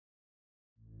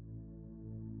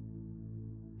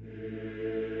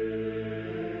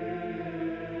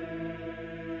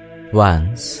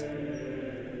Once,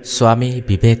 Swami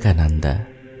Vivekananda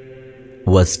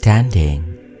was standing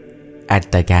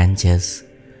at the Ganges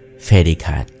ferry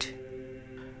ghat,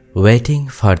 waiting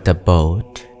for the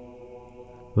boat,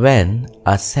 when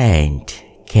a saint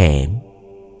came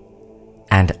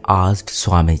and asked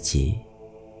Swamiji,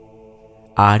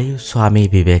 "Are you Swami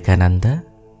Vivekananda?"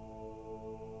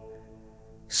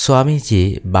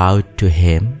 Swamiji bowed to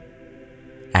him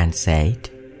and said,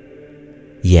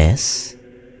 "Yes,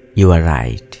 you are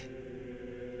right."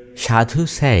 Sadhu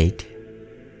said,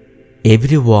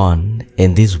 "Everyone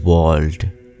in this world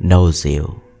knows you.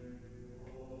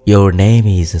 Your name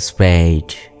is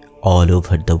spread all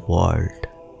over the world.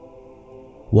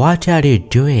 What are you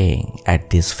doing at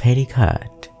this ferry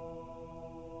ghat?"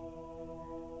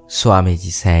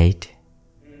 Swamiji said,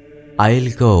 "I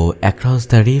will go across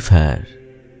the river,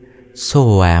 so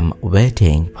I am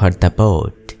waiting for the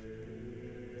boat."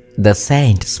 The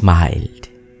saint smiled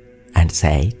and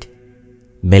said,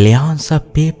 "Millions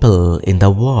of people in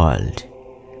the world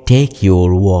take your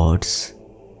words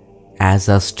as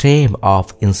a stream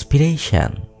of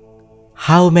inspiration.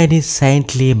 How many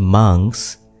saintly monks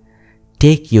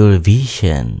take your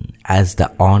vision as the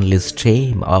only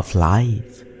stream of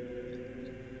life?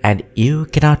 And you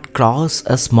cannot cross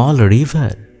a small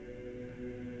river.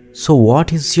 So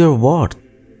what is your worth?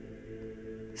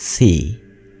 See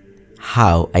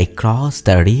how I cross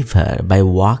the river by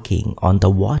walking on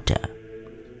the water."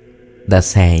 The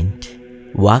saint,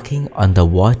 walking on the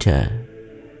water,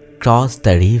 crossed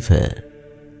the river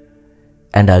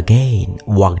and again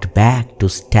walked back to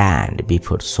stand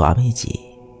before Swamiji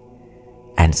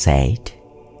and said,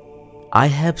 "I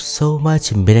have so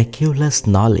much miraculous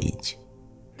knowledge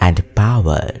and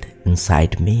power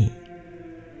inside me,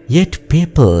 yet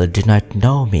people do not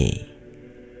know me.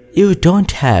 You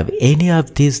don't have any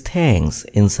of these things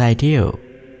inside you,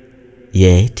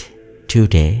 yet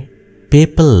today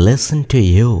people listen to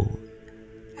you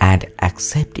and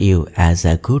accept you as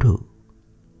a guru.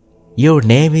 Your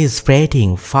name is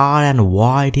spreading far and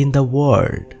wide in the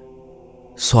world."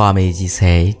 Swamiji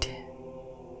said,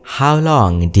 "How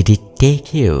long did it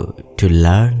take you to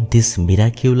learn this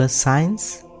miraculous science?"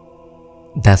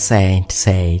 The saint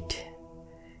said,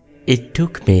 "It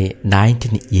took me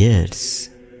 19 years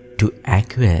to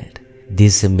acquire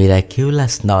this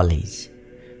miraculous knowledge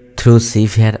through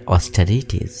severe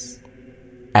austerities.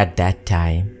 At that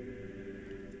time,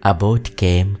 a boat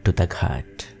came to the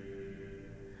ghat.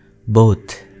 Both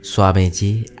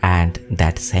Swamiji and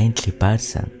that saintly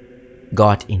person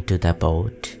got into the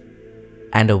boat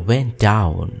and went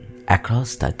down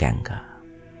across the Ganga.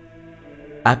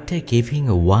 After giving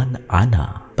 1 anna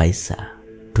paisa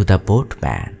to the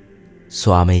boatman,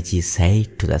 Swamiji said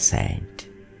to the saint,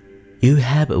 "You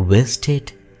have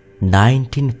wasted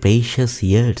 19 precious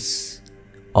years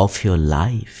of your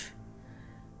life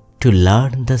to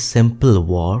learn the simple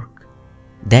work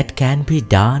that can be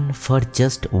done for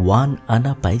just 1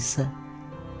 anna paisa.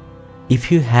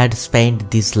 If you had spent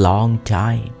this long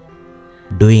time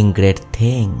doing great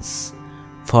things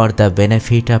for the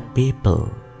benefit of people,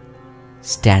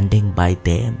 standing by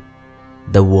them,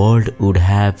 the world would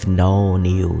have known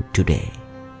you today.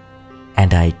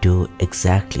 And I do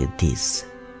exactly this.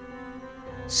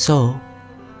 So,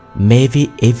 maybe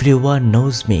everyone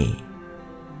knows me.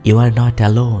 You are not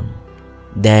alone.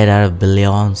 There are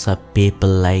billions of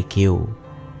people like you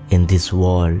in this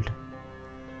world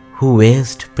who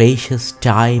waste precious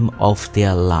time of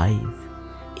their life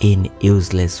in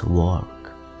useless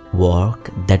work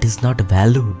that is not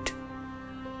valued,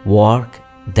 work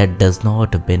that does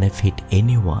not benefit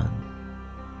anyone.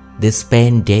 They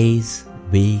spend days,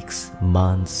 weeks,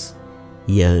 months,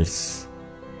 years,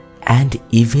 and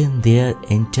even their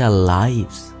entire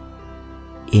lives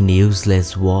in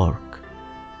useless work.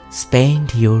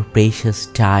 Spend your precious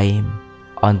time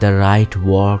on the right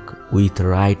work with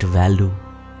right value,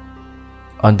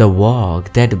 on the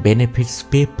work that benefits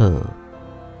people.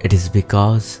 It is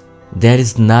because there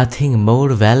is nothing more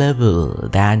valuable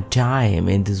than time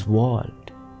in this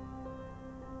world.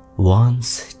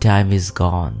 Once time is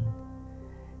gone,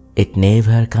 it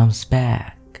never comes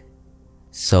back.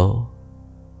 So,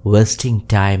 wasting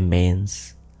time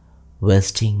means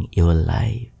wasting your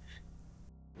life."